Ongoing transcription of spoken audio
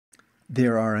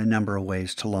There are a number of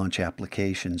ways to launch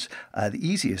applications. The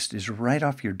easiest is right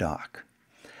off your dock.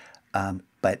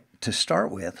 But to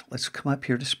start with, let's come up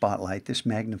here to Spotlight, this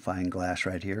magnifying glass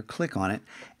right here, click on it,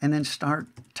 and then start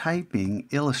typing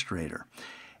Illustrator.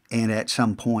 And at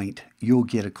some point, you'll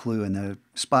get a clue, and the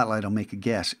Spotlight will make a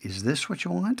guess. Is this what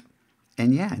you want?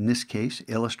 And yeah, in this case,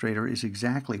 Illustrator is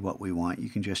exactly what we want. You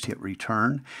can just hit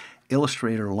Return.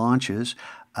 Illustrator launches.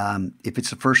 If it's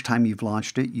the first time you've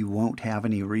launched it, you won't have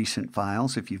any recent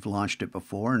files. If you've launched it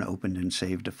before and opened and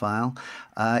saved a file,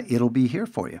 it'll be here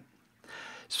for you.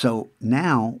 So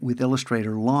now, with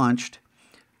Illustrator launched,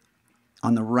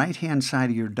 on the right-hand side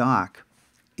of your dock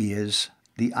is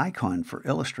the icon for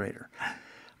Illustrator.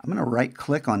 I'm going to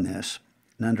right-click on this,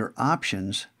 and under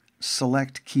Options,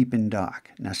 select Keep in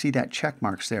Dock. Now see that check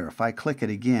marks there. If I click it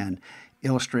again,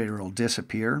 Illustrator will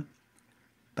disappear.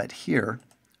 But here,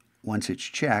 once it's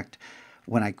checked,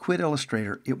 when I quit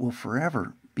Illustrator, it will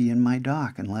forever be in my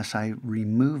dock unless I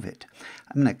remove it.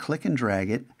 I'm going to click and drag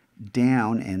it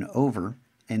down and over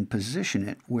and position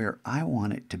it where I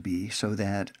want it to be so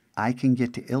that I can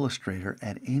get to Illustrator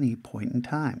at any point in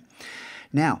time.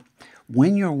 Now,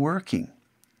 when you're working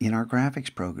in our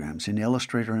graphics programs, in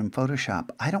Illustrator and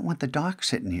Photoshop, I don't want the dock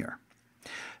sitting here.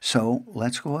 So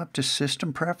let's go up to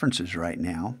System Preferences right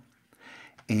now,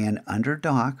 and under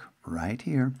Dock, right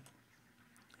here,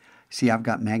 see I've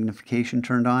got magnification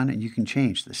turned on, and you can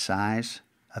change the size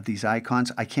of these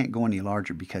icons. I can't go any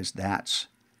larger because that's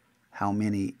how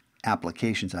many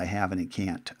applications I have, and it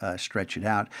can't stretch it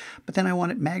out. But then I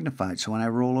want it magnified, so when I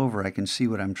roll over, I can see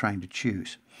what I'm trying to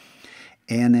choose.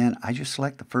 And then I just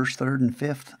select the first, third, and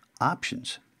fifth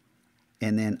options,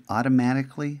 and then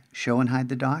automatically show and hide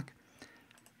the dock.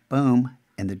 Boom,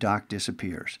 and the dock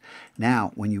disappears.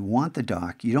 Now, when you want the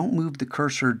dock, you don't move the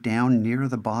cursor down near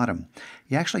the bottom.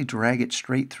 You actually drag it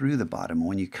straight through the bottom.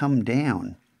 When you come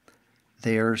down,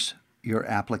 there's your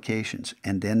applications,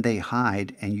 and then they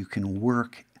hide, and you can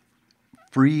work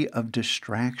free of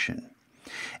distraction.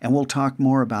 And we'll talk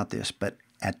more about this, but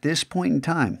at this point in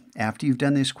time, after you've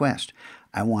done this quest,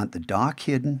 I want the dock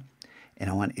hidden, and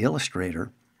I want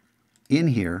Illustrator in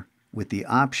here with the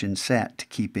option set to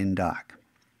keep in dock.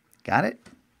 Got it?